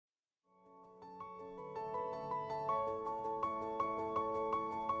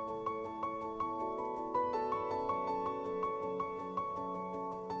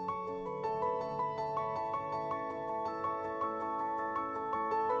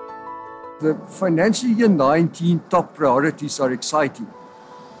The financial year 19 top priorities are exciting,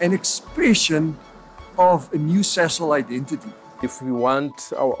 an expression of a new Sasol identity. If we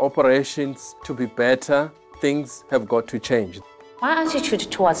want our operations to be better, things have got to change. My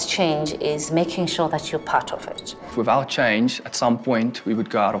attitude towards change is making sure that you're part of it. Without change, at some point, we would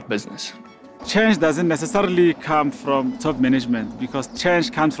go out of business. Change doesn't necessarily come from top management because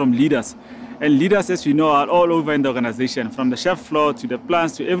change comes from leaders. And leaders, as we know, are all over in the organization, from the shop floor to the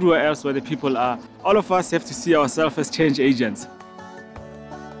plants to everywhere else where the people are. All of us have to see ourselves as change agents.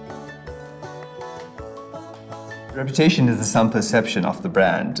 Reputation is the sum perception of the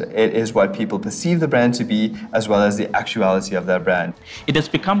brand. It is what people perceive the brand to be, as well as the actuality of that brand. It has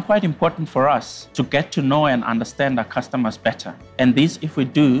become quite important for us to get to know and understand our customers better. And this, if we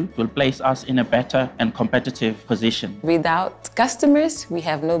do, will place us in a better and competitive position. Without customers, we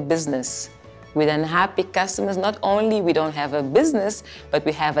have no business. With unhappy customers, not only we don't have a business, but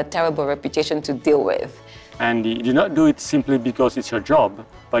we have a terrible reputation to deal with. And you do not do it simply because it's your job,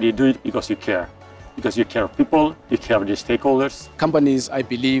 but you do it because you care. Because you care of people, you care of the stakeholders. Companies, I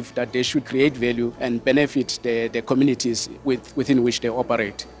believe that they should create value and benefit the communities within which they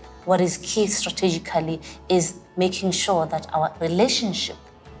operate. What is key strategically is making sure that our relationship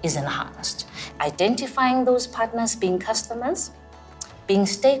is enhanced. Identifying those partners being customers, being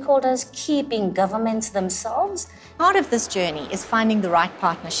stakeholders, key being governments themselves. Part of this journey is finding the right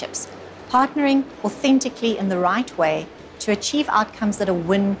partnerships, partnering authentically in the right way to achieve outcomes that are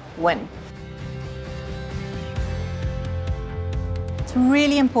win-win. It's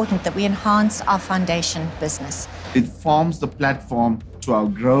really important that we enhance our foundation business. It forms the platform to our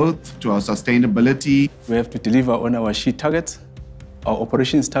growth, to our sustainability. We have to deliver on our SHE targets, our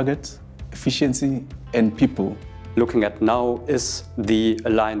operations targets, efficiency and people. Looking at now is the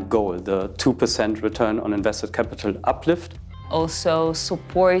aligned goal, the 2% return on invested capital uplift. Also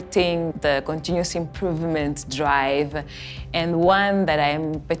supporting the continuous improvement drive. And one that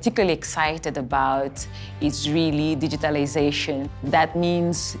I'm particularly excited about is really digitalization. That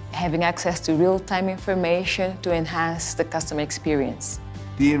means having access to real-time information to enhance the customer experience.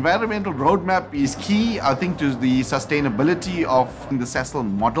 The environmental roadmap is key, I think, to the sustainability of the Sasol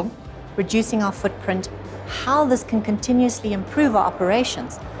model. Reducing our footprint, how this can continuously improve our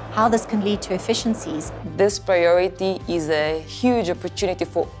operations, how this can lead to efficiencies. This priority is a huge opportunity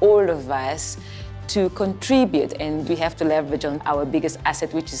for all of us to contribute, and we have to leverage on our biggest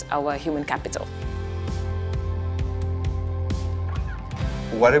asset, which is our human capital.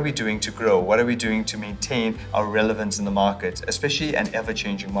 What are we doing to grow? What are we doing to maintain our relevance in the market, especially an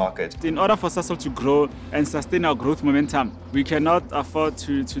ever-changing market? In order for Sasol to grow and sustain our growth momentum, we cannot afford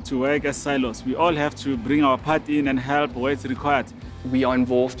to work as silos. We all have to bring our part in and help where it's required. We are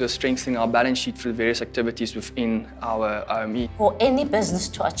involved with strengthening our balance sheet through various activities within our OME. For any business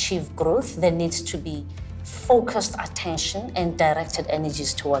to achieve growth, there needs to be focused attention and directed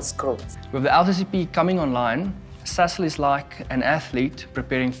energies towards growth. With the LTCP coming online, Sasol is like an athlete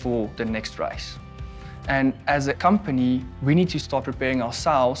preparing for the next race. And as a company, we need to start preparing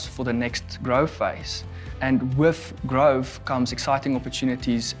ourselves for the next growth phase. And with growth comes exciting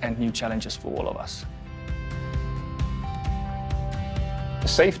opportunities and new challenges for all of us.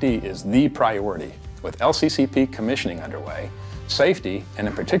 Safety is the priority. With LCCP commissioning underway, safety, and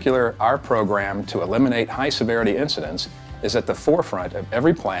in particular our program to eliminate high-severity incidents, is at the forefront of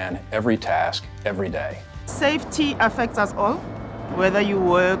every plan, every task, every day. Safety affects us all, whether you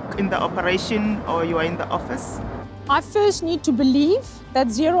work in the operation or you are in the office. I first need to believe that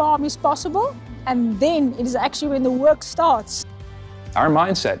zero harm is possible, and then it is actually when the work starts. Our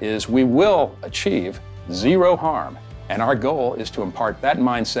mindset is we will achieve zero harm, and our goal is to impart that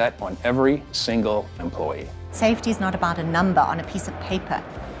mindset on every single employee. Safety is not about a number on a piece of paper.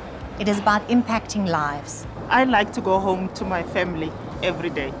 It is about impacting lives. I like to go home to my family every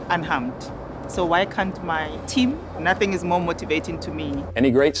day unharmed. So why can't my team? Nothing is more motivating to me.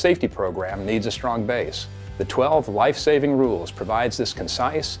 Any great safety program needs a strong base. The 12 life-saving rules provides this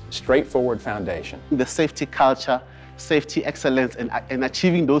concise, straightforward foundation. The safety culture, safety excellence, and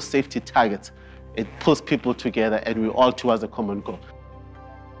achieving those safety targets, it pulls people together and we're all towards a common goal.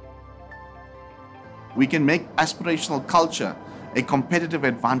 We can make aspirational culture a competitive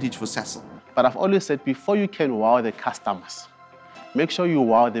advantage for Sasol. But I've always said, before you can wow the customers, make sure you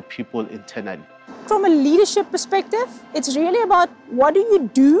wow the people internally. From a leadership perspective, it's really about what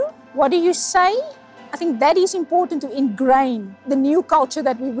do, what do you say? I think that is important to ingrain the new culture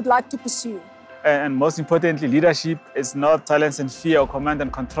that we would like to pursue. And most importantly, leadership is not silence and fear or command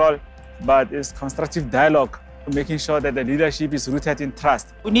and control, but it's constructive dialogue, making sure that the leadership is rooted in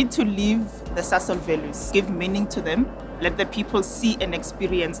trust. We need to live the Sasol values, give meaning to them, let the people see and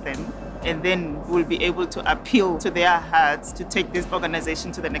experience them, and then we'll be able to appeal to their hearts to take this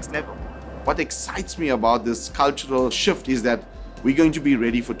organization to the next level. What excites me about this cultural shift is that we're going to be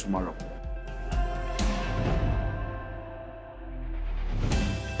ready for tomorrow.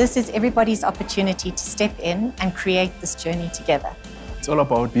 This is everybody's opportunity to step in and create this journey together. It's all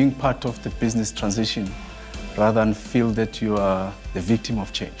about being part of the business transition rather than feel that you are the victim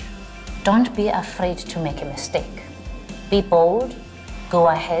of change. Don't be afraid to make a mistake. Be bold, go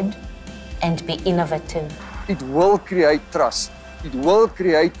ahead, and be innovative. It will create trust. It will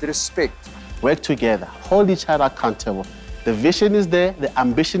create respect. Work together, hold each other accountable. The vision is there, the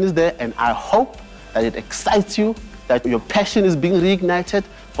ambition is there, and I hope that it excites you, that your passion is being reignited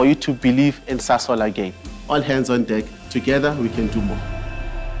for you to believe in Sasol again. All hands on deck. Together, we can do more.